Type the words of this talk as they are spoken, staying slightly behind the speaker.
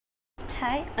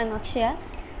Hi, I'm Akshaya.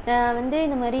 நான் வந்து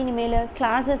இந்த மாதிரி இனிமேல்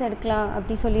கிளாஸஸ் எடுக்கலாம்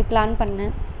அப்படி சொல்லி பிளான்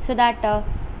பண்ணேன். ஸோ தட்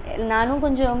நானும்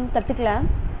கொஞ்சம் கற்றுக்கலாம்.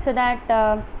 ஸோ தட்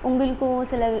உங்களுக்கும்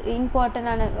சில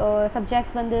இம்பார்ட்டண்டான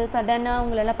சப்ஜெக்ட்ஸ் வந்து சடனாக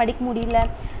உங்களால் படிக்க முடியல,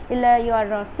 இல்லை you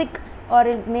are sick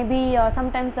or maybe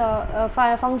sometimes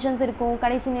functions இருக்கும்,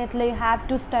 கடைசி நேரத்தில் you have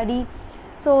to study.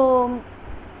 So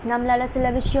நம்மளால் சில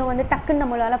விஷயம் வந்து டக்குன்னு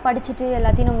நம்மளால் படிச்சுட்டு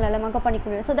எல்லாத்தையும் நம்மளால் மக்கப் பண்ணிக்க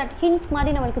முடியும். ஸோ தட் ஹிண்ட்ஸ்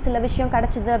மாதிரி நம்மளுக்கு சில விஷயம்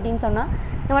கிடச்சிது அப்படின்னு சொன்னால்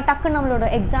நம்ம டக்குன்னு நம்மளோட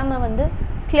எக்ஸாமை வந்து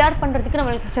கிளியர் பண்ணுறதுக்கு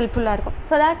நம்மளுக்கு ஹெல்ப்ஃபுல்லாக இருக்கும்.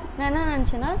 ஸோ தட் நான் என்ன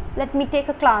நினச்சேன்னா, let me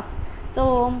take a class. So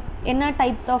என்ன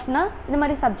டைப்ஸ் ஆஃப்னா இந்த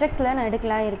மாதிரி சப்ஜெக்ட்ஸில் நான்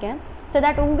எடுக்கலாம் இருக்கேன். ஸோ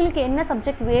தட் உங்களுக்கு என்ன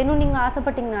சப்ஜெக்ட் வேணும்னு நீங்கள்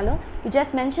ஆசைப்பட்டீங்கனாலும் யூ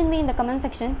ஜஸ்ட் மென்ஷன் மீ இந்த comment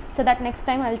section. So that next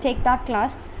time I will take that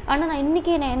class. ஆனால் நான்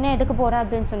இன்றைக்கி நான் என்ன எடுக்க போகிறேன்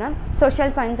அப்படின்னு சொன்னால்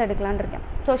சோஷியல் சயின்ஸ் எடுக்கலான்னு இருக்கேன்.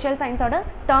 சோஷியல் சயின்ஸோட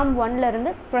டேர்ம்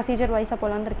 1லேருந்து ப்ரொசீஜர் வைஸாக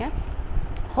போகலான்னு இருக்கேன்.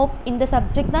 ஹோப் இந்த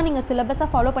சப்ஜெக்ட் தான் நீங்கள் சிலபஸாக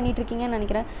ஃபாலோ பண்ணிகிட்ருக்கீங்கன்னு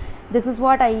நினைக்கிறேன். This is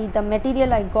what the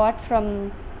material I got from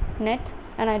net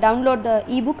and I download the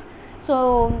ebook. So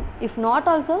if not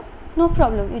also, no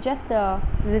problem, you just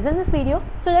listen this video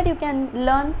so that you can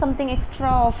learn something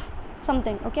extra of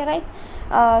something, okay, right?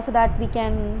 So that we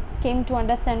can came to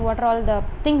understand what are all the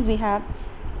things we have.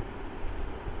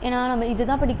 ஏன்னா நம்ம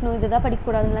இதுதான் படிக்கணும் இதுதான்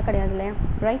படிக்கக்கூடாதுலாம் கிடையாது இல்லையா,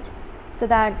 right? So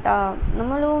that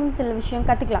நம்மளும் சில விஷயம்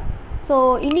கற்றுக்கலாம். ஸோ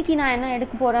இன்றைக்கி நான் என்ன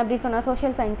எடுக்க போகிறேன் அப்படின்னு சொன்னால்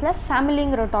சோஷியல் சயின்ஸில்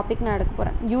ஃபேமிலிங்கிற ஒரு டாபிக் நான் எடுக்க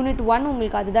போகிறேன். யூனிட் 1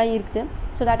 உங்களுக்கு அதுதான் இருக்குது.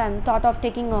 So that I'm thought of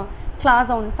taking a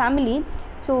class on family.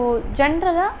 So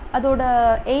ஜென்ரலாக அதோட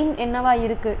எய்ம் என்னவா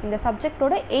இருக்குது, இந்த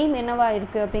சப்ஜெக்டோட எய்ம் என்னவா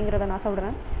இருக்குது அப்படிங்கிறத நான்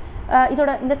சொல்கிறேன்.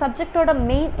 இந்த சப்ஜெக்டோட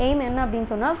மெயின் எய்ம் என்ன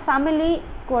அப்படின்னு சொன்னால்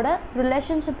ஃபேமிலியோட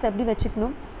ரிலேஷன்ஷிப்ஸ் எப்படி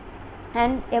வச்சுக்கணும்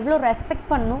அண்ட் எவ்வளோ ரெஸ்பெக்ட்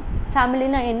பண்ணணும்,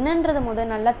 ஃபேமிலினா என்னன்றதை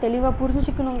நல்லா தெளிவாக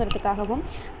புரிஞ்சுக்கணுங்கிறதுக்காகவும்,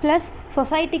 ப்ளஸ்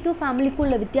சொசைட்டிக்கும் ஃபேமிலிக்கும்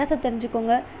உள்ள வித்தியாசம்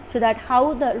தெரிஞ்சுக்கோங்க. ஸோ தட் ஹவு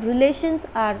த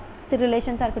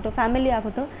ரிலேஷன்ஸாக இருக்கட்டும், ஃபேமிலி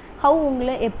ஆகட்டும், ஹவு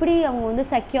உங்களை எப்படி அவங்க வந்து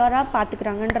செக்யூராக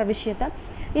பார்த்துக்கிறாங்கன்ற விஷயத்த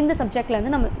இந்த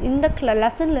சப்ஜெக்ட்லேருந்து நம்ம இந்த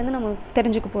லெசன்லேருந்து நம்ம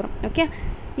தெரிஞ்சுக்க போகிறோம். ஓகே,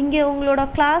 இங்கே உங்களோட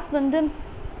கிளாஸ் வந்து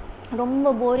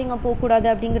ரொம்ப போரிங்காக போகக்கூடாது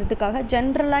அப்படிங்கிறதுக்காக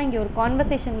ஜென்ரலாக இங்கே ஒரு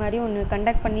கான்வர்சேஷன் மாதிரி ஒன்று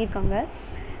கண்டக்ட் பண்ணியிருக்காங்க.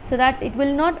 So that it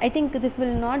will not, I think this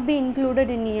will not be included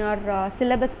in your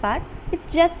syllabus part. It's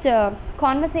just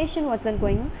conversation what's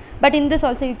going on. But in this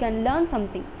also you can learn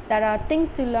something. There are things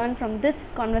to learn from this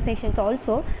conversations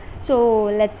also. So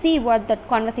let's see what that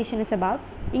conversation is about.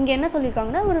 இங்கே என்ன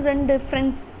சொல்லியிருக்காங்கன்னா, ஒரு 2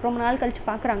 friends ரொம்ப நாள் கழித்து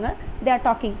பார்க்குறாங்க. they are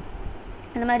talking.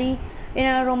 அந்த மாதிரி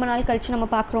ஏன்னா ரொம்ப நாள் கழித்து நம்ம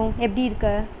பார்க்குறோம், எப்படி இருக்க,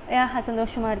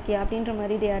 சந்தோஷமாக இருக்கியா அப்படின்ற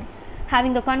மாதிரி they are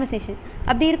having the conversation.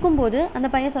 அப்படி இருக்கும்போது அந்த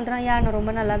பையன் சொல்கிறான், நான்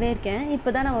ரொம்ப நல்லாவே இருக்கேன், இப்போ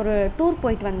தான் நான் ஒரு டூர்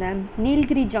போயிட்டு வந்தேன்,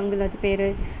 நீல்கிரி ஜங்கிள் அது பேர்.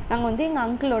 நாங்கள் வந்து எங்கள்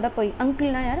அங்கிளோட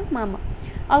அங்கிள்னால் யார், மாமா,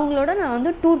 அவங்களோட நான்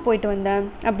வந்து டூர் போயிட்டு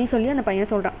வந்தேன் அப்படி சொல்லி அந்த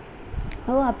பையன் சொல்கிறான்.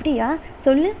 ஓ அப்படியா,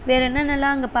 சொல்லு, வேறு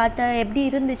என்னென்னலாம் அங்கே பார்த்தேன், எப்படி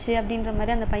இருந்துச்சு அப்படின்ற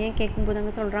மாதிரி அந்த பையன் கேட்கும்போது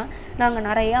அங்கே சொல்கிறான், நாங்கள்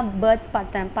நிறையா பேர்ட்ஸ்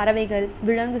பார்த்தேன், பறவைகள்,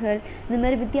 விலங்குகள், இந்த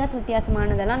மாதிரி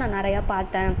வித்தியாசமானதெல்லாம் நான் நிறையா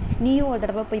பார்த்தேன், நீயும் ஒரு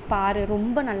தடவை போய் பாரு,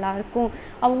 ரொம்ப நல்லாயிருக்கும்.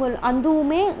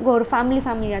 அதுவுமே ஒரு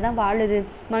ஃபேமிலியாக தான் வாழுது,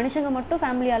 மனுஷங்க மட்டும்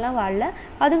ஃபேமிலியாலாம் வாழல,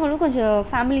 அதுங்களும் கொஞ்சம்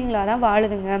ஃபேமிலிங்களாக தான்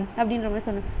வாழுதுங்க அப்படின்ற மாதிரி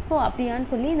சொன்னேன். ஓ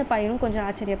அப்படியான்னு சொல்லி இந்த பையனும் கொஞ்சம்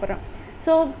ஆச்சரியப்படுறான்.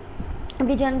 ஸோ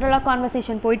அப்படி ஜென்ரலாக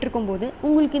கான்வர்சேஷன் போயிட்டுருக்கும்போது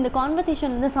உங்களுக்கு இந்த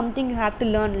கான்வர்சேஷன் வந்து something you have to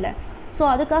learn இல்லை. ஸோ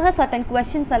அதுக்காக சர்டன்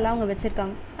கொஸ்டின்ஸ் எல்லாம் அவங்க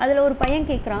வச்சுருக்காங்க. அதில் ஒரு பையன்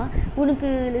கேட்குறான், உனக்கு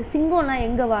சிங்கம்லாம்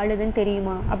எங்கே வாழுதுன்னு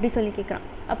தெரியுமா அப்படி சொல்லி கேட்குறான்.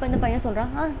 அப்போ இந்த பையன்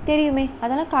சொல்கிறான், தெரியுமே,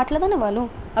 அதெல்லாம் காட்டில் தானே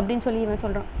வாழும் அப்படின்னு சொல்லி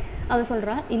அவன்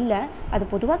சொல்கிறான், இல்லை, அது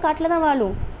பொதுவாக காட்டில் தான்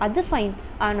வாழும், அது ஃபைன்,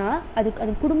 ஆனால்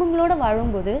அது குடும்பங்களோடு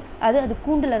வாழும்போது அது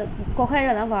கூண்டில்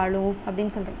குகையில் தான் வாழும்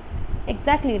அப்படின்னு சொல்கிறான்.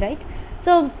 Exactly right.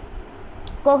 ஸோ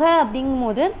குகை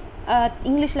அப்படிங்கும்போது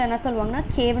இங்கிலீஷில் என்ன சொல்லுவாங்கன்னா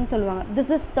கேவ்னு சொல்லுவாங்க.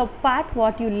 This is the part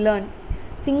what you learn.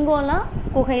 சிங்கம்லாம்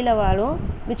குகையில் வாழும்,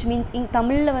 விச் மீன்ஸ்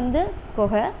தமிழில் வந்து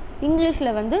குகை,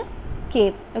 இங்கிலீஷில் வந்து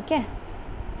cave. Okay,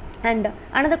 and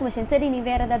another question, சரி நீ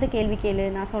வேறு ஏதாவது கேள்வி கேளு,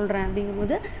 நான் சொல்கிறேன்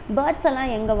அப்படிங்கும்போது பேர்ட்ஸ்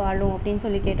எல்லாம் எங்கே வாழும் அப்படின்னு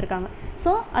சொல்லி கேட்டிருக்காங்க.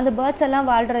 ஸோ அந்த பேர்ட்ஸ் எல்லாம்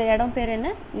வாழ்கிற இடம் பேர்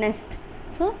என்ன, நெஸ்ட்.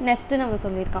 ஸோ நெஸ்ட்டு நம்ம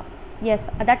சொல்லியிருக்கான். S,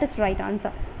 that is right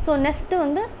answer. So next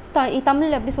வந்து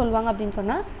தமிழில் எப்படி சொல்லுவாங்க அப்படின்னு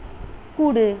சொன்னால்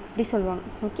கூடு அப்படி சொல்லுவாங்க.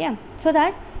 ஓகே, ஸோ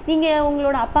தட் நீங்கள்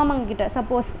உங்களோட அப்பா அம்மாங்க கிட்ட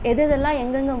சப்போஸ் எதெல்லாம்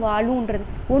எங்கெங்கே வாழுன்றது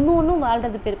ஒன்றும்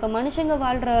வாழ்கிறது பேர். இப்போ மனுஷங்க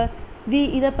வாழ்கிற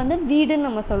இதை வந்து வீடுன்னு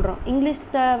நம்ம சொல்கிறோம்,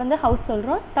 இங்கிலீஷில் வந்து ஹவுஸ்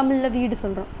சொல்கிறோம், தமிழில் வீடு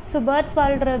சொல்கிறோம். ஸோ பேர்ட்ஸ்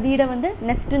வாழ்கிற வீடை வந்து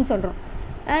நெஸ்ட்டுன்னு சொல்கிறோம்,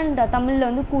 அண்ட் தமிழில்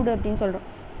வந்து கூடு அப்படின்னு சொல்கிறோம்.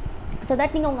 ஸோ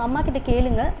தட் நீங்கள் உங்கள் அம்மா கிட்ட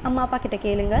கேளுங்க, அம்மா அப்பா கிட்ட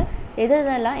கேளுங்க,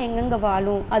 எதெல்லாம் எங்கெங்கே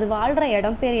வாழும், அது வாழ்கிற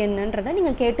இடம் பேர் என்னன்றதை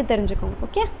நீங்கள் கேட்டு தெரிஞ்சுக்கோங்க.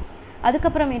 ஓகே,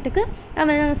 அதுக்கப்புறமேட்டுக்கு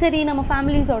சரி நம்ம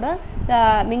ஃபேமிலிஸோட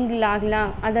மிங்கிள் ஆகலாம்,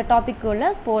 அந்த டாப்பிக்குள்ளே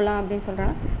போகலாம் அப்படின்னு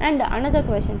சொல்கிறாங்க. And another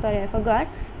question, sorry I forgot,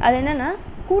 அது என்னென்னா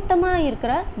கூட்டமாக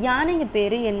இருக்கிற யானைங்க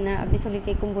பேர் என்ன அப்படி சொல்லி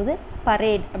கேட்கும்போது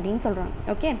பரேட் அப்படின்னு சொல்கிறாங்க.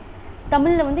 ஓகே,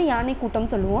 தமிழில் வந்து யானை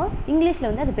கூட்டம் சொல்லுவோம், இங்கிலீஷில்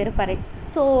வந்து அது பேர் பரேட்.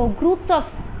 ஸோ குரூப்ஸ்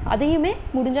ஆஃப் அதையுமே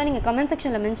முடிஞ்சால் நீங்கள் கமெண்ட்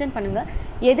செக்ஷனில் மென்ஷன் பண்ணுங்கள்.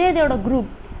 எதோட குரூப்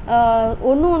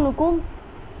ஒன்றுக்கும்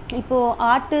இப்போது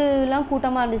ஆட்டுலாம்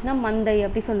கூட்டமாக இருந்துச்சுன்னா மந்தை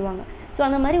அப்படி சொல்லுவாங்க. ஸோ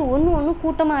அந்த மாதிரி ஒன்று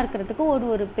கூட்டமாக இருக்கிறதுக்கு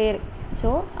ஒரு பேர். ஸோ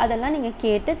அதெல்லாம் நீங்கள்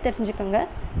கேட்டு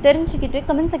தெரிஞ்சுக்கிட்டு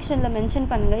கமெண்ட் செக்ஷனில் மென்ஷன்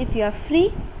பண்ணுங்கள். If you are free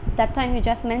that time you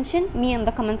just mention me in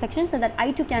the comment section so that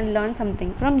I too can learn something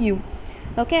from you.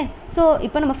 Okay, so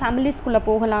இப்போ நம்ம ஃபேமிலிஸ்குள்ளே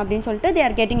போகலாம் அப்படின்னு சொல்லிட்டு they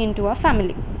are getting into a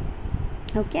family.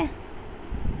 Okay,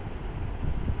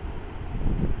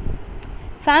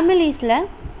 ஃபேமிலிஸில்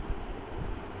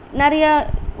நிறையா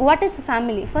what is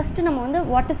family, first நம்ம வந்து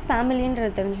what is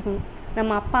ஃபேமிலின்றது தெரிஞ்சுக்கணும்.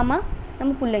 நம்ம அப்பா அம்மா,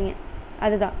 நம்ம பிள்ளைங்க,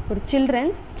 அதுதான் ஒரு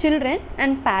சில்ட்ரன்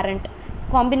அண்ட் பேரண்ட்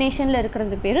காம்பினேஷனில்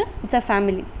இருக்கிறது பேர் இட்ஸ் அ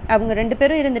ஃபேமிலி. அவங்க 2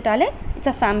 பேரும் இருந்துட்டாலே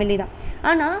இட்ஸ் அ ஃபேமிலி தான்.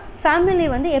 ஆனால் ஃபேமிலி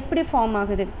வந்து எப்படி ஃபார்ம்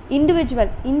ஆகுது,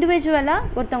 இண்டிவிஜுவலாக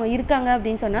ஒருத்தவங்க இருக்காங்க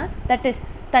அப்படின்னு சொன்னால் தட் இஸ்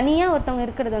தனியாக ஒருத்தவங்க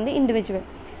இருக்கிறது வந்து இண்டிவிஜுவல்.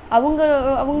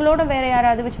 அவங்களோட வேறு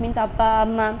யாராவது விச் மீன்ஸ் அப்பா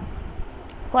அம்மா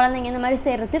குழந்தைங்க இந்த மாதிரி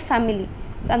சேர்றது ஃபேமிலி.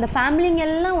 அந்த ஃபேமிலிங்க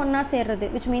எல்லாம் ஒன்றா சேர்றது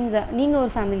விச் மீன்ஸ் நீங்கள்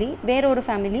ஒரு ஃபேமிலி, வேற ஒரு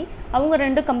ஃபேமிலி, அவங்க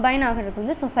 2 கம்பைன் ஆகிறது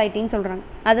வந்து சொசைட்டின்னு சொல்கிறாங்க.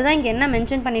 அதுதான் இங்கே என்ன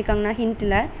மென்ஷன் பண்ணியிருக்காங்கன்னா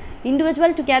ஹிண்ட்டில்,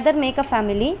 individual together make a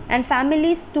family and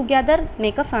families together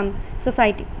make a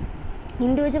society.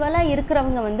 இண்டிவிஜுவலாக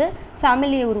இருக்கிறவங்க வந்து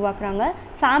ஃபேமிலியை உருவாக்குறாங்க,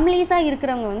 ஃபேமிலிஸாக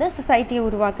இருக்கிறவங்க வந்து சொசைட்டியை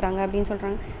உருவாக்குறாங்க அப்படின்னு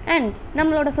சொல்கிறாங்க. அண்ட்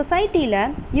நம்மளோட சொசைட்டியில்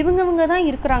இவங்க தான்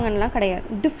இருக்கிறாங்கன்னெலாம் கிடையாது.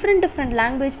 டிஃப்ரெண்ட்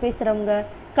லாங்குவேஜ் பேசுகிறவங்க,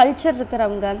 கல்ச்சர்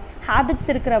இருக்கிறவங்க, ஹேபிட்ஸ்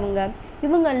இருக்கிறவங்க,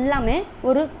 இவங்க எல்லாமே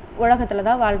ஒரு உலகத்தில்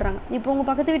தான் வாழ்கிறாங்க. இப்போ உங்கள்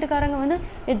பக்கத்து வீட்டுக்காரங்க வந்து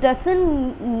இட் டசன்ட்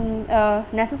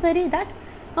நெசசரி தட்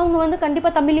அவங்க வந்து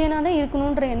கண்டிப்பாக தமிழியனாக தான்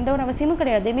இருக்கணுன்ற எந்த ஒரு அவசியமும்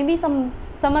கிடையாது. தே மேபி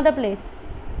சம் அதர் பிளேஸ்,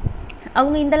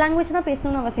 அவங்க இந்த லாங்குவேஜ் தான்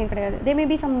பேசணும்னு அவசியம் கிடையாது. தே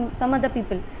maybe some other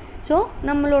people. So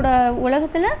நம்மளோட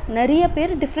உலகத்தில் நிறைய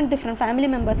பேர் டிஃப்ரெண்ட் ஃபேமிலி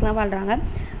மெம்பர்ஸ்லாம் வாழ்கிறாங்க.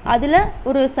 அதில்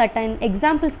ஒரு சர்டன்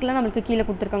எக்ஸாம்பிள்ஸ்க்கெலாம் நம்மளுக்கு கீழே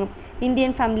கொடுத்துருக்காங்க.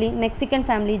 Indian family, Mexican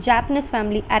family, Japanese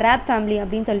family, Arab family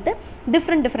அப்படின்னு சொல்லிட்டு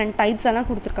டிஃப்ரெண்ட் டைப்ஸ் எல்லாம்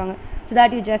கொடுத்துருக்காங்க. So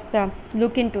that you just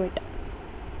look in to it.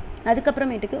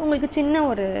 அதுக்கப்புறமேட்டுக்கு உங்களுக்கு சின்ன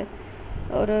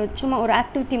சும்மா ஒரு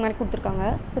ஆக்டிவிட்டி மாதிரி கொடுத்துருக்காங்க.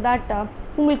 ஸோ தட்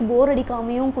உங்களுக்கு போர்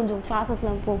அடிக்காமையும் கொஞ்சம்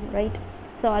கிளாஸஸ்லாம் போகும், ரைட்?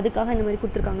 ஸோ அதுக்காக இந்த மாதிரி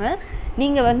கொடுத்துருக்காங்க.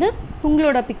 நீங்கள் வந்து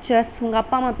உங்களோட பிக்சர்ஸ், உங்கள்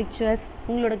அப்பா அம்மா பிக்சர்ஸ்,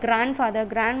 உங்களோட கிராண்ட்ஃபாதர்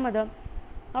கிராண்ட்மதர்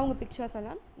அவங்க பிக்சர்ஸ்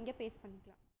எல்லாம் இங்கே பேஸ்ட்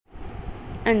பண்ணிக்கலாம்.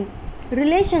 அண்ட்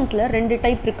ரிலேஷன்ஸில் 2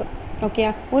 டைப் இருக்குது. ஓகே,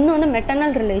 ஒன்று வந்து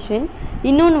மெட்டர்னல் ரிலேஷன்,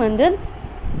 இன்னொன்று வந்து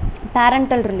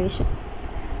பேரண்டல் ரிலேஷன்.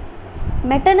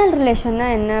 மெட்டர்னல் ரிலேஷன்னா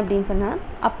என்ன அப்படின்னு சொன்னால்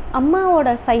அம்மாவோட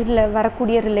சைடில்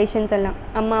வரக்கூடிய ரிலேஷன்ஸ் எல்லாம்,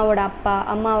 அம்மாவோட அப்பா,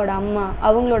 அம்மாவோட அம்மா,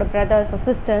 அவங்களோட பிரதர்ஸ்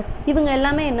சிஸ்டர்ஸ், இவங்க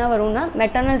எல்லாமே என்ன வரும்னா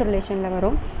மெட்டர்னல் ரிலேஷனில்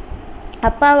வரும்.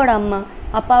 அப்பாவோட அம்மா,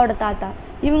 அப்பாவோட தாத்தா,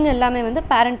 இவங்க எல்லாமே வந்து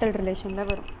பேரண்டல் ரிலேஷனில்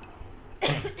வரும்.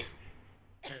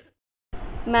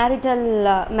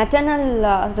 மெட்டர்னல்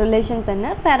ரிலேஷன்ஸ் என்ன,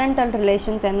 பேரண்டல்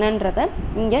ரிலேஷன்ஸ் என்னன்றதை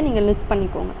இங்கே நீங்கள் லிஸ்ட்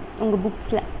பண்ணிக்கோங்க உங்கள்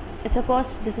புக்ஸில்.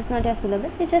 Suppose this is not your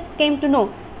syllabus, you just came to know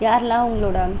யாரெல்லாம்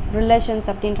உங்களோட ரிலேஷன்ஸ்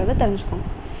அப்படின்றத தெரிஞ்சுக்கோங்க.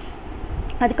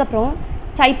 அதுக்கப்புறம்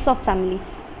டைப்ஸ் ஆஃப்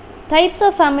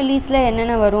ஃபேமிலிஸில்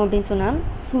என்னென்ன வரும் அப்படின்னு சொன்னால்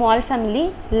small family,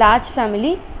 large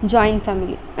family, joint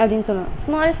family அப்படின்னு சொல்லலாம்.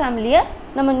 ஸ்மால் ஃபேமிலியை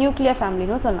நம்ம நியூக்ளியர்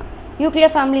ஃபேமிலின்னு சொல்லலாம்.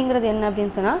 நியூக்ளியர் ஃபேமிலிங்கிறது என்ன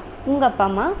அப்படின்னு சொன்னால் உங்கள் அப்பா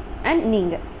அம்மா அண்ட்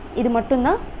நீங்கள், இது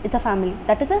மட்டும்தான் it's a family,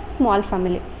 that is a small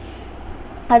family.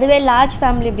 அதுவே லார்ஜ்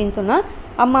ஃபேமிலி அப்படின்னு சொன்னால்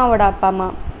அம்மாவோட அப்பா அம்மா,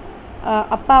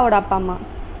 அப்பாவோட அப்பா அம்மா,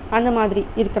 அந்த மாதிரி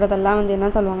இருக்கிறதெல்லாம் வந்து என்ன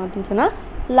சொல்லுவாங்க அப்படின்னு சொன்னால்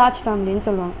லார்ஜ் ஃபேமிலின்னு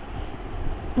சொல்லுவாங்க.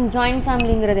 ஜாயின்ட்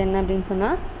ஃபேமிலிங்கிறது என்ன அப்படின்னு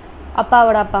சொன்னால்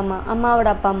அப்பாவோட அப்பா அம்மா, அம்மாவோட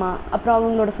அப்பா அம்மா, அப்புறம்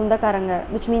அவங்களோட சொந்தக்காரங்க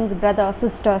விச் மீன்ஸ் பிரதர்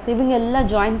சிஸ்டர்ஸ், இவங்க எல்லாம்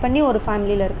ஜாயின் பண்ணி ஒரு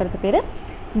ஃபேமிலியில் இருக்கிறது பேர்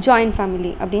ஜாயின்ட்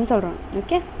ஃபேமிலி அப்படின்னு சொல்கிறாங்க.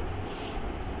 ஓகே,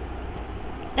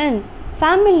 அண்ட்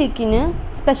ஃபேமிலிக்குன்னு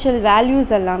ஸ்பெஷல்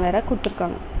வேல்யூஸ் எல்லாம் வேறு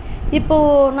கொடுத்துருக்காங்க.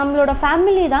 இப்போது நம்மளோட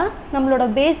ஃபேமிலி தான் நம்மளோட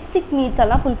பேசிக் நீட்ஸ்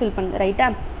எல்லாம் ஃபுல்ஃபில் பண்ணுது, ரைட்டா?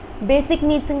 பேசிக்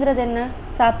நீட்ஸுங்கிறது என்ன,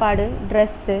 சாப்பாடு,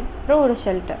 ட்ரெஸ்ஸு, அப்புறம் ஒரு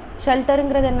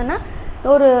ஷெல்டருங்கிறது என்னென்னா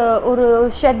ஒரு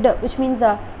ஷெட்டு விச் மீன்ஸ்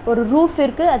ஒரு ரூஃப்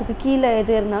இருக்குது, அதுக்கு கீழே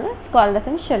எது இருந்தாலும் it's called as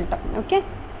an shelter. Okay,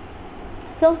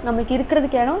 so நம்மளுக்கு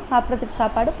இருக்கிறதுக்கு இடம், சாப்பிட்றதுக்கு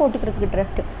சாப்பாடு, போட்டுக்கிறதுக்கு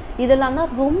ட்ரெஸ்ஸு, இதெல்லாம்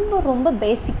தான் ரொம்ப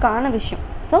பேசிக்கான விஷயம்.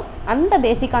 ஸோ அந்த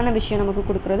பேசிக்கான விஷயம் நமக்கு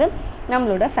கொடுக்குறது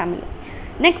நம்மளோட ஃபேமிலி.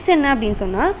 நெக்ஸ்ட் என்ன அப்படின்னு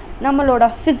சொன்னால் நம்மளோட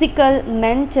physical,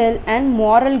 mental and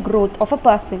moral growth of a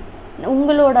person.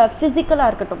 உங்களோட ஃபிசிக்கலாக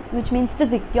இருக்கட்டும் விச்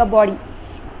மீன்ஸ் யோர் பாடி,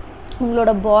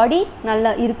 உங்களோட பாடி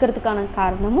நல்லா இருக்கிறதுக்கான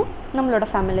காரணமும் நம்மளோட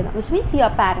ஃபேமிலி தான் விச் மீன்ஸ்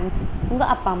யுவர் பேரண்ட்ஸ்,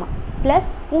 உங்கள் அப்பா அம்மா. ப்ளஸ்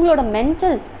உங்களோட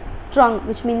mental strong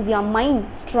which means your mind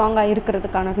ஸ்ட்ராங்காக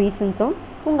இருக்கிறதுக்கான ரீசன்ஸும்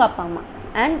உங்கள் அப்பா அம்மா.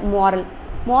 அண்ட்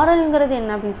மாரல்ங்கிறது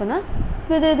என்ன அப்படின்னு சொன்னால்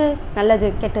இது நல்லது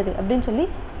கெட்டது அப்படின்னு சொல்லி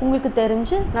உங்களுக்கு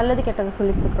தெரிஞ்சு நல்லது கெட்டது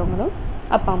சொல்லி கொடுக்குறவங்களும்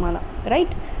அப்பா அம்மா தான்,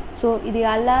 ரைட்? ஸோ இது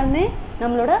எல்லாருமே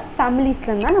நம்மளோட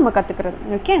ஃபேமிலிஸ்லேருந்து தான் நம்ம கற்றுக்கிறது.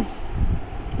 ஓகே,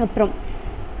 அப்புறம்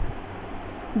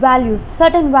வேல்யூஸ்,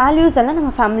 சர்டன் வேல்யூஸ் எல்லாம்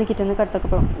நம்ம ஃபேமிலிக்கிட்டேருந்து கற்றுக்க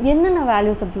போகிறோம். என்னென்ன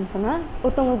வேல்யூஸ் அப்படின்னு சொன்னால்,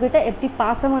 ஒருத்தவங்கக்கிட்ட எப்படி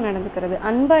பாசமாக நடந்துக்கிறது,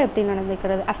 அன்பாக எப்படி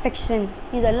நடந்துக்கிறது, அஃபெக்ஷன்,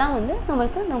 இதெல்லாம் வந்து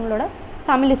நம்மளோட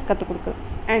ஃபேமிலிஸ் கற்றுக் கொடுக்குது.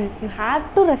 And you have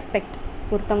to respect.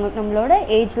 ஒருத்தவங்க நம்மளோட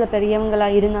ஏஜில்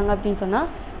பெரியவங்களாக இருந்தாங்க அப்படின்னு சொன்னால்,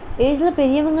 ஏஜில்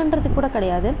பெரியவங்கன்றது கூட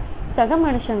கிடையாது, சக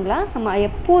மனுஷங்களாக நம்ம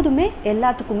எப்போதுமே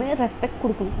எல்லாத்துக்குமே ரெஸ்பெக்ட்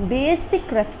கொடுக்கணும்.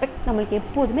 பேசிக் ரெஸ்பெக்ட் நம்மளுக்கு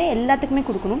எப்போதுமே எல்லாத்துக்குமே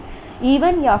கொடுக்கணும்.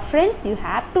 Even your friends, you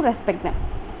have to respect them.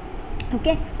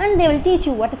 Okay, and they will teach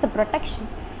you what is a protection.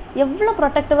 எவ்வளோ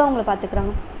ப்ரொடெக்டிவாக அவங்கள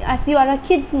பார்த்துக்குறாங்க. ஆஸ் யூ ஆர் அ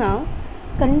கிட்ஸ்னால்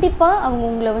கண்டிப்பாக அவங்க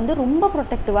உங்களை வந்து ரொம்ப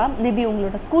ப்ரொடெக்டிவாக, மேபி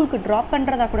உங்களோட ஸ்கூலுக்கு ட்ராப்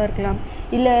பண்ணுறதா கூட இருக்கலாம்,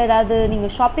 இல்லை ஏதாவது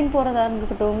நீங்கள் ஷாப்பிங் போகிறதா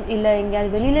இருக்கட்டும், இல்லை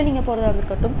எங்கேயாவது வெளியில் நீங்கள் போகிறதா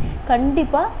இருக்கட்டும்,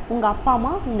 கண்டிப்பாக உங்கள் அப்பா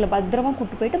அம்மா உங்களை பத்திரமா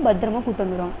கூப்பிட்டு போயிட்டு பத்திரமா கூப்பிட்டு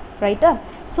வந்துடுவாங்க. ரைட்டா?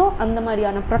 ஸோ அந்த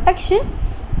மாதிரியான ப்ரொடெக்ஷன்,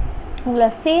 உங்களை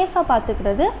சேஃபாக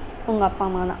பார்த்துக்கிறது உங்கள் அப்பா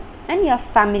அம்மா தான். And your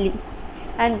family.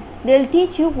 And they will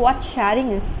teach you what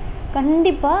sharing is.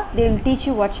 கண்டிப்பாக they will teach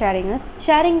you what sharing is.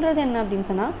 ஷேரிங்கிறது என்ன அப்படின்னு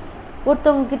சொன்னால்,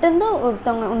 ஒருத்தவங்கக்கிட்டேருந்து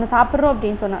ஒருத்தவங்க ஒன்று சாப்பிட்றோம்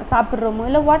அப்படின்னு சொன்னால், சாப்பிட்றோமோ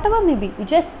இல்லை வாட் எவர் மேபி,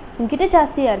 ஜஸ்ட் உங்ககிட்ட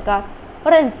ஜாஸ்தியாக இருக்கா,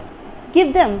 ஒரு else give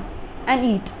them and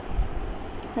eat.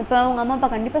 இப்போ அவங்க அம்மா அப்பா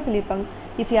கண்டிப்பாக சொல்லியிருப்பாங்க,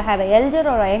 if you have a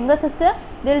elder ஒரு younger sister,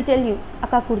 they will tell you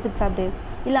அக்கா கொடுத்துட்டு சாப்பிடு,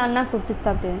 இல்லை அண்ணா கொடுத்துட்டு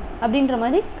சாப்பிடு அப்படின்ற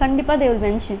மாதிரி கண்டிப்பாக தே வில்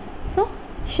மென்ஷன். ஸோ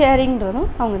ஷேரிங்கிறதும்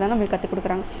அவங்க தான் நம்மளுக்கு கற்றுக்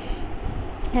கொடுக்குறாங்க.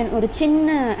 அண்ட் ஒரு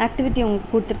சின்ன ஆக்டிவிட்டி அவங்க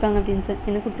கொடுத்துருக்காங்க அப்படின்னு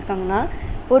என்ன கொடுத்துருக்காங்கன்னா,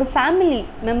 ஒரு ஃபேமிலி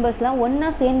மெம்பர்ஸ்லாம் ஒன்றா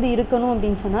சேர்ந்து இருக்கணும்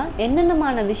அப்படின்னு சொன்னால்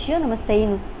என்னென்னமான விஷயம் நம்ம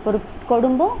செய்யணும், ஒரு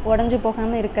குடும்பம் உடஞ்சி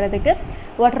போகாமல் இருக்கிறதுக்கு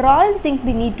what are all things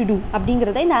we need to two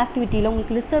அப்படிங்கிறத இந்த ஆக்டிவிட்டியில்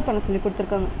உங்களுக்கு லிஸ்ட் அவுட் பண்ண சொல்லி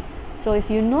கொடுத்துருக்காங்க. So if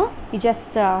you know, you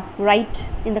just right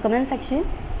in the comment section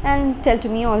and tell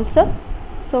to me also.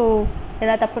 So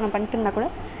ஏதாவது தப்பு நான் பண்ணிட்டு இருந்தால் கூட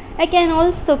I can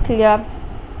also clear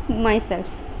my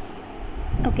self.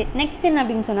 Okay, next என்ன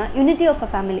அப்படின்னு சொன்னால், unity of a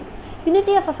family.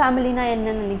 Unity of a ஃபேமிலினா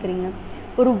என்னன்னு நினைக்கிறீங்க?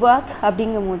 ஒரு ஒர்க்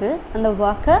அப்படிங்கும் போது அந்த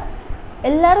ஒர்க்கை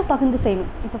எல்லோரும் பகிர்ந்து செய்யணும்.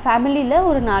 இப்போ ஃபேமிலியில்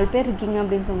ஒரு 4 பேர் இருக்கீங்க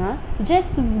அப்படின்னு சொன்னால்,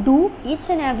 just two each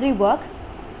and every work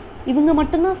இவங்க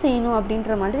மட்டும்தான் செய்யணும்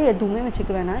அப்படின்ற மாதிரி எதுவுமே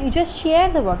வச்சுக்க வேணாம். You just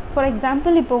share the work. For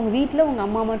example, இப்போ உங்கள் வீட்டில் உங்கள்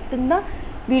அம்மா மட்டும்தான்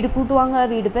வீடு கூட்டுவாங்க,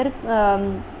 வீடு பேர்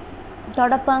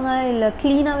தொடப்பாங்க, இல்லை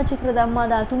க்ளீனாக வச்சுக்கிறது அம்மா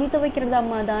தான், துணி துவைக்கிறது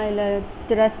அம்மா தான், இல்லை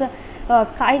ட்ரெஸ்ஸை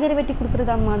காய்கறி வெட்டி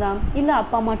கொடுக்குறது அம்மா தான், இல்லை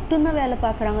அப்பா மட்டும்தான் வேலை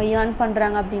பார்க்குறாங்க, ஏர்ன்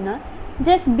பண்ணுறாங்க அப்படின்னா,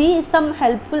 just be some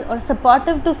helpful or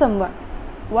supportive to someone,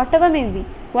 whatever may be,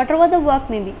 whatever the work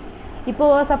may be.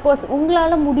 இப்போது சப்போஸ்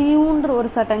உங்களால் முடியுன்ற ஒரு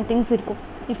சர்டன் திங்ஸ் இருக்கும்.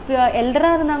 இஃப்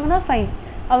எல்டராக இருந்தாங்கன்னா ஃபைன்,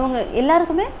 அவங்க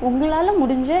எல்லாருக்குமே உங்களால்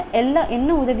முடிஞ்ச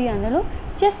என்ன உதவியாக இருந்தாலும்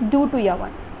just two to your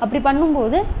one. அப்படி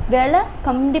பண்ணும்போது வேலை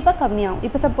கண்டிப்பாக கம்மியாகும்.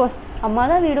 இப்போ சப்போஸ் அம்மா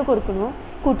தான் வீடு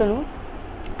கூட்டணும்,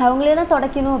 அவங்களே தான்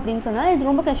துடைக்கணும் அப்படின்னு சொன்னால் இது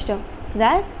ரொம்ப கஷ்டம். ஸோ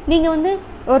தேட் நீங்கள் வந்து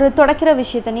ஒரு துடைக்கிற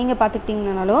விஷயத்தை நீங்கள்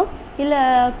பார்த்துக்கிட்டிங்கனாலோ, இல்லை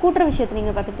கூட்டுற விஷயத்தை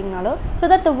நீங்கள் பார்த்துக்கிட்டிங்கனாலோ, so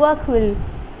that the work will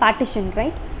partition,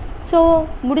 right? So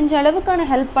முடிஞ்ச அளவுக்கான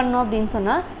ஹெல்ப் பண்ணோம் அப்படின்னு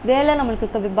சொன்னால் வேலை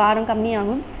நம்மளுக்கு பாரம்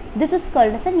கம்மியாகும். This is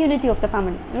called as a unity of the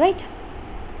family, right?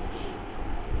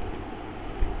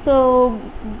 So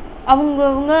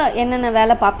அவங்க என்னென்ன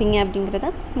வேலை பார்ப்பீங்க அப்படிங்கிறத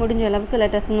முடிஞ்ச அளவுக்கு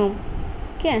லெட் அஸ் நோ.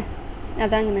 ஓகே,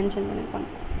 அதான் இங்கே மென்ஷன் பண்ணியிருப்பாங்க.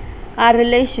 R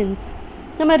relations.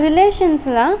 நம்ம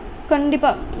ரிலேஷன்ஸ்லாம்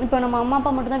கண்டிப்பாக இப்போ நம்ம அம்மா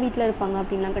அப்பா மட்டும்தான் வீட்டில் இருப்பாங்க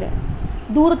அப்படின்லாம் கிடையாது.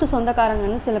 தூரத்து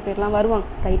சொந்தக்காரங்கன்னு சில பேர்லாம் வருவாங்க,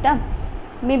 ரைட்டா?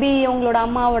 மேபி உங்களோட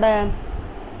அம்மாவோட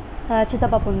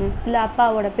சித்தப்பா பொண்ணு, இல்லை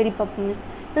அப்பாவோட பெரியப்பா பொண்ணு,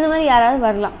 இந்த மாதிரி யாராவது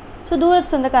வரலாம். ஸோ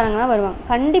தூரத்து சொந்தக்காரங்கலாம் வருவாங்க.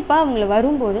 கண்டிப்பாக அவங்கள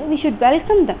வரும்போது வி ஷுட்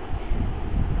வெல்கம் தம்.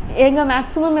 எங்கள்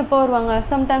மேக்ஸிமம் எப்போ வருவாங்க?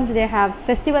 Sometimes they have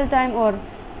festival time R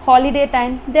holiday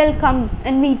time, தேல் come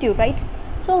and meet you, right?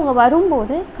 So அவங்க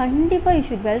வரும்போது கண்டிப்பாக யூ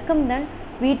ஷுட் வெல்கம் தென்.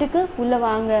 வீட்டுக்கு உள்ளே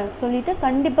வாங்க சொல்லிவிட்டு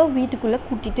கண்டிப்பாக வீட்டுக்குள்ளே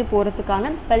கூட்டிகிட்டு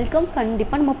போகிறதுக்கான வெல்கம்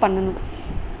கண்டிப்பாக நம்ம பண்ணணும்.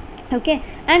 Okay,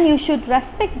 and you should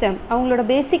respect them. அவங்களோட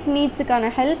பேசிக்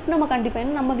நீட்ஸுக்கான ஹெல்ப் நம்ம கண்டிப்பாக,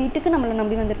 ஏன்னா நம்ம வீட்டுக்கு நம்மளை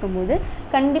நம்பி வந்திருக்கும் போது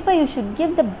கண்டிப்பாக you should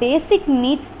give the basic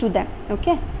needs to them.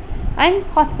 Okay, and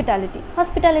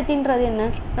ஹாஸ்பிட்டாலிட்டின்றது என்ன?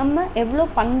 நம்ம எவ்வளோ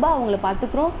பண்பாக அவங்கள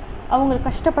பார்த்துக்குறோம், அவங்கள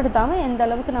கஷ்டப்படுத்தாமல் எந்த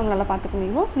அளவுக்கு நம்மளால் பார்த்துக்க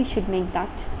முடியுமோ we should make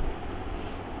that.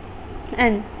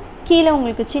 And கீழே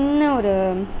உங்களுக்கு சின்ன ஒரு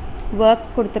ஒர்க்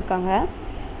கொடுத்துருக்காங்க.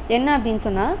 என்ன அப்படின்னு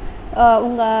சொன்னால்,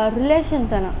 உங்கள்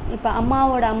ரிலேஷன்ஸ் எல்லாம், இப்போ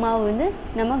அம்மாவை வந்து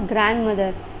நம்ம கிராண்ட்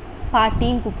மதர்,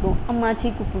 பாட்டின்னு கூப்பிடுவோம், அம்மாச்சி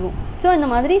கூப்பிடுவோம். ஸோ இந்த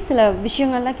மாதிரி சில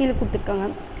விஷயங்கள்லாம் கீழே கொடுத்துருக்காங்க.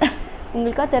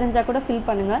 உங்களுக்காக தெரிஞ்சால் கூட ஃபில்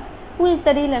பண்ணுங்கள், உங்களுக்கு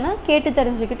தெரியலன்னா கேட்டு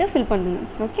தெரிஞ்சுக்கிட்டு ஃபில் பண்ணுங்கள்.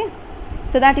 Okay,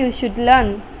 so that you should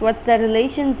learn what's the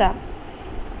relations R.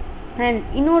 And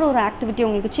இன்னொரு ஆக்டிவிட்டி,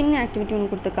 உங்களுக்கு சின்ன ஆக்டிவிட்டி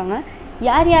ஒன்று கொடுத்துருக்காங்க.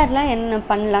 யாரெல்லாம் என்ன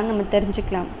பண்ணலான்னு நம்ம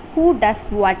தெரிஞ்சுக்கலாம். Who does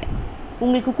what.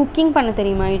 உங்களுக்கு குக்கிங் பண்ண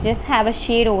தெரியுமா? You just have a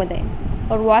share over there.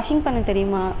 ஒரு வாஷிங் பண்ண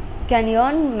தெரியுமா? can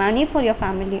earn money for your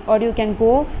family, or you can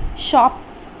go shop,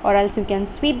 or else you can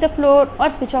sweep the floor or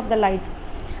switch off the lights.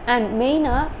 And main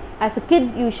as a kid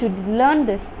you should learn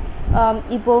this.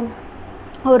 இப்போ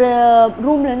ஒரு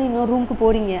ரூம்லேருந்து இன்னொரு ரூமுக்கு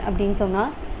போகிறீங்க அப்படின்னு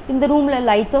சொன்னால், இந்த ரூமில்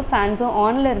லைட்ஸோ ஃபேன்ஸோ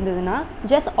ஆனில் இருந்ததுன்னா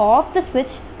just off the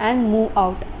switch and move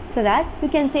out so that you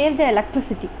can save the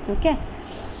electricity. Okay.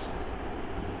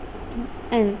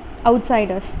 And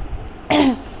outsiders,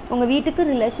 உங்கள் வீட்டுக்கு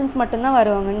ரிலேஷன்ஸ் மட்டும்தான்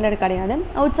வருவாங்கன்றது கிடையாது,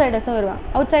 அவுட்சைடர்ஸும் வருவாங்க.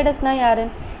 அவுட்சைடர்ஸ்னால் யார்?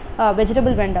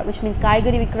 வெஜிடபிள் வெண்டர், விச் மீன்ஸ்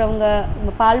காய்கறி விற்கிறவங்க,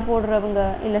 பால் போடுறவங்க,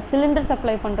 இல்லை சிலிண்டர்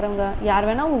சப்ளை பண்ணுறவங்க, யார்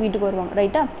வேணால் உங்கள் வீட்டுக்கு வருவாங்க,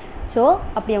 ரைட்டா? ஸோ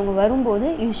அப்படி அவங்க வரும்போது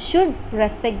you should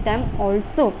respect them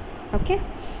also. Okay,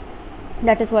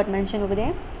 that is what mention over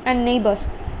there. And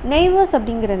neighbours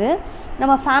அப்படிங்கிறது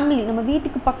நம்ம ஃபேமிலி, நம்ம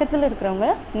வீட்டுக்கு பக்கத்தில் இருக்கிறவங்க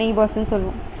நெய்பர்ஸ்ன்னு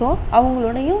சொல்லுவோம். ஸோ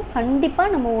அவங்களோடையும்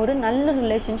கண்டிப்பாக நம்ம ஒரு நல்ல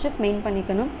ரிலேஷன்ஷிப் மெயின்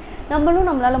பண்ணிக்கணும். நம்மளும்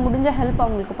நம்மளால் முடிஞ்ச ஹெல்ப்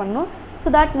அவங்களுக்கு பண்ணணும். ஸோ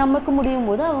தட் நமக்கு முடியும்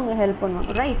போது அவங்க ஹெல்ப்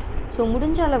பண்ணுவாங்க, ரைட்? ஸோ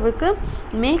முடிஞ்ச அளவுக்கு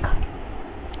மேக்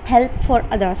ஹெல்ப் ஃபார்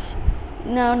அதர்ஸ்.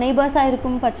 நெய்பர்ஸாக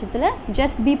இருக்கும் பட்சத்தில்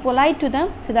just be polite to them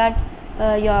so that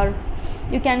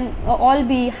you can all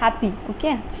be happy.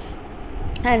 Okay.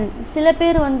 And சில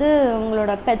பேர் வந்து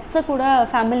உங்களோட பெட்ஸை கூட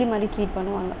ஃபேமிலி மாதிரி ட்ரீட்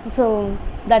பண்ணுவாங்க. So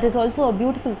that is also a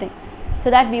beautiful thing. So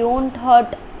that we won't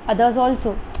hurt others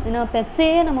also. ஏன்னா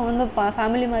பெட்ஸையே நம்ம வந்து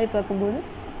ஃபேமிலி மாதிரி பார்க்கும்போது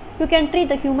you can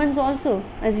treat the humans also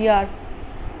as you are.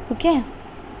 Okay.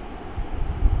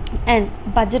 And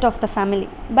budget of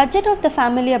the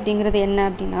family அப்படிங்கிறது என்ன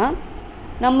அப்படின்னா,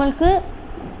 நம்மளுக்கு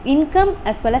income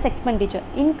as well as expenditure.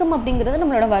 Income அப்படிங்கிறது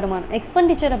நம்மளோட வருமானம்,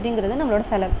 எக்ஸ்பெண்டிச்சர் அப்படிங்கிறது நம்மளோட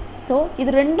செலவு. ஸோ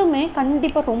இது ரெண்டுமே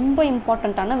கண்டிப்பாக ரொம்ப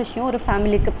இம்பார்ட்டண்ட்டான விஷயம் ஒரு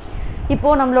ஃபேமிலிக்கு.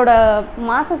 இப்போது நம்மளோட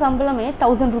மாத சம்பளமே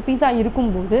 1000 rupees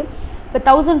இருக்கும்போது, இப்போ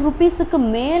 1000 rupees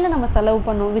மேலே நம்ம செலவு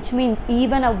பண்ணோம், விச் மீன்ஸ்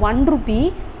ஈவன் 1 rupee,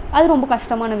 அது ரொம்ப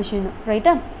கஷ்டமான விஷயம் தான்,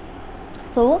 ரைட்டா?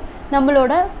 ஸோ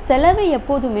நம்மளோட செலவை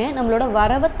எப்போதுமே நம்மளோட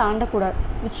வரவை தாண்டக்கூடாது.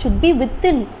 It should be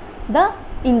within the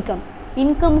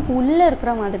இன்கமுக்கு உள்ளே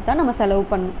இருக்கிற மாதிரி தான் நம்ம செலவு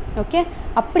பண்ணணும். ஓகே.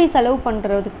 அப்படி செலவு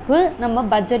பண்ணுறதுக்கு நம்ம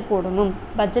பட்ஜெட் போடணும்.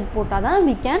 பட்ஜெட் போட்டால் தான்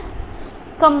we can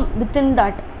come within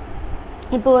that.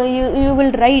 இப்போது யூ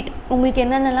வில் ரைட் உங்களுக்கு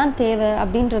என்னென்னலாம் தேவை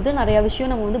அப்படின்றது நிறையா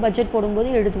விஷயம் நம்ம வந்து பட்ஜெட் போடும்போது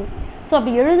எழுதுவோம். ஸோ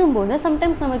அப்படி எழுதும்போது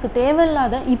சம்டைம்ஸ் நம்மளுக்கு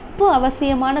தேவையில்லாத, இப்போ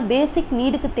அவசியமான பேசிக்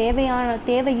நீடுக்கு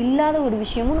தேவை இல்லாத ஒரு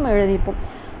விஷயமும் நம்ம எழுதியிருப்போம்.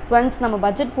 ஒன்ஸ் நம்ம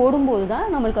பட்ஜெட் போடும்போது தான்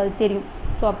நம்மளுக்கு அது தெரியும்.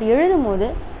 ஸோ அப்படி எழுதும்போது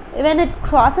when it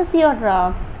crosses your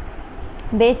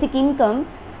basic income,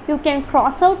 you can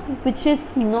cross out which is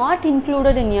not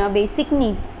included in your basic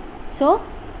need. So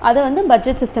அதை வந்து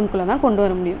பட்ஜெட் சிஸ்டம்குள்ளே தான் கொண்டு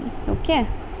வர முடியும். ஓகே.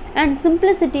 அண்ட்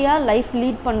சிம்பிளிசிட்டியாக லைஃப்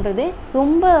லீட் பண்ணுறது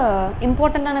ரொம்ப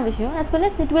இம்பார்ட்டண்ட்டான விஷயம். as well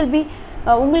as it will be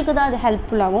உங்களுக்கு தான் அது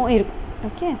ஹெல்ப்ஃபுல்லாகவும் இருக்கும்.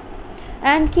 ஓகே.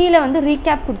 அண்ட் கீழே வந்து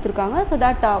ரீகேப் கொடுத்துருக்காங்க. ஸோ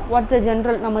தட் வாட் த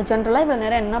நம்ம ஜென்ரலாக இவ்வளோ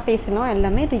நேரம் என்ன பேசணும்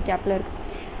எல்லாமே ரீகேப்பில் இருக்குது.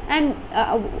 And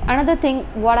another thing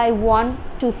what I want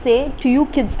to say to you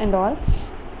kids and all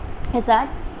is that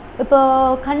இப்போ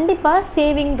கண்டிப்பாக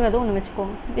சேவிங்கிறது ஒன்று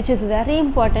வச்சுக்கோங்க, விச் இஸ் வெரி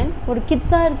இம்பார்ட்டன்ட். ஒரு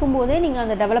கிட்ஸாக இருக்கும்போதே நீங்கள்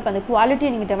அந்த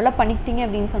குவாலிட்டியை நீங்கள் டெவலப் பண்ணிக்கிட்டீங்க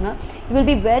அப்படின்னு சொன்னால் it will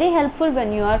be very helpful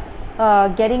when you are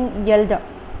getting elder.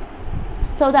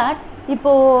 So that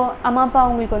இப்போது அம்மா அப்பா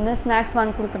உங்களுக்கு வந்து ஸ்நாக்ஸ்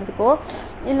வாங்கி கொடுக்குறதுக்கோ,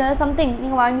 இல்லை சம்திங்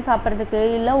நீங்கள் வாங்கி சாப்பிட்றதுக்கு,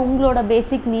 இல்லை உங்களோட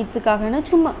பேசிக் நீட்ஸுக்காகன்னு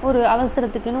சும்மா ஒரு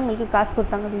அவசரத்துக்குன்னு உங்களுக்கு காசு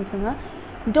கொடுத்தாங்க அப்படின்னு சொன்னால்,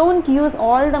 don't use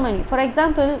all the money. For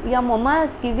example, your mama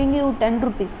is giving you 10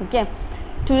 rupees. Okay.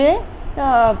 Today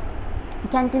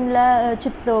கேன்டீனில்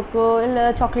சிப்ஸோக்கோ இல்லை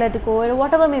சாக்லேட்டுக்கோ இல்லை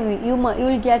what ever maybe you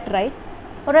will get, right?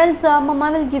 or else அம்மா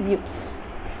வில் கிவ் யூ.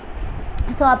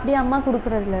 ஸோ அப்படியே அம்மா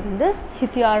கொடுக்குறதுலேருந்து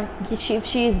if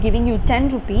she is giving you 10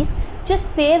 rupees, just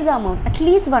save the amount, at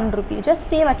least 1 rupee. Just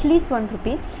save at least 1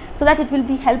 rupee so that it will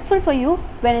be helpful for you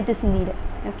when it is needed.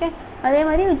 Okay. அதே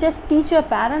மாதிரி you just teach your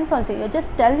parents also, you just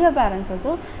tell your parents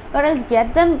also, or else get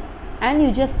them and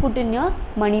you just put in your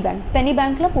money bank, penny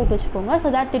bankல போட்டு வச்சுக்கோங்க. so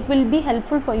that it will be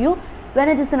helpful for you when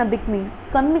it is in a big meal.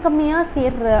 கம்மியாக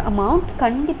சேர்ற amount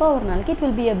கண்டிப்பாக ஒரு நாளைக்கு it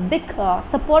will be a big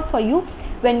support for you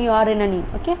when you are in a need.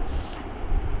 Okay.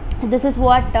 This is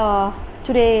what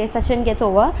today session gets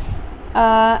over.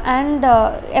 And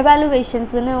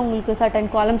evaluationsன்னு உங்களுக்கு certain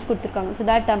columns கொடுத்துருக்காங்க. So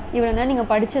that இவ்வளோ நீங்கள்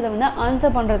படித்ததை வந்து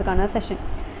ஆன்சர் பண்ணுறதுக்கான செஷன்.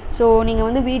 ஸோ நீங்கள்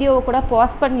வந்து வீடியோவை கூட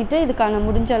பாஸ் பண்ணிவிட்டு இதுக்கான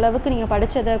முடிஞ்ச அளவுக்கு நீங்கள்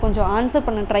படித்ததை கொஞ்சம் ஆன்சர்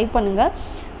பண்ண ட்ரை பண்ணுங்கள்.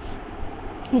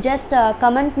 You just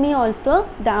comment me also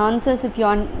the answers.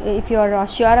 If you are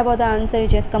sure about the answer, you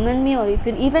just comment me, or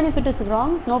even if it is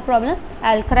wrong, no problem,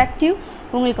 I'll correct you.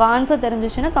 உங்களுக்கு answer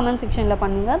தெரிஞ்சிச்சுன்னா comment செக்ஷனில்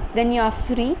பண்ணுங்கள். then you are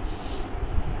free.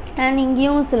 And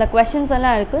இங்கேயும் சில questions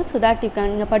எல்லாம் இருக்குது. So that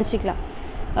நீங்கள் படிச்சுக்கலாம்.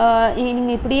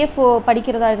 நீங்கள் இப்படியே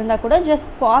படிக்கிறதா இருந்தால் கூட just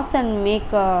pause and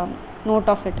make note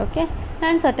of it. Okay.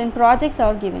 and certain projects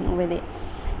are given over there.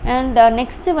 and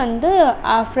next வந்து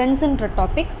friendsன்ற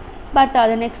டாபிக். பட்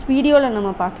அதை நெக்ஸ்ட் வீடியோவில்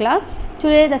நம்ம பார்க்கலாம்.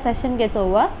 Today the session gets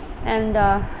over and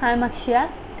I'm Akshya.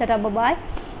 Tata, bye bye.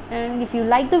 And if you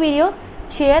like the video,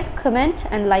 share, comment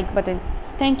and like button.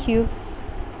 Thank you.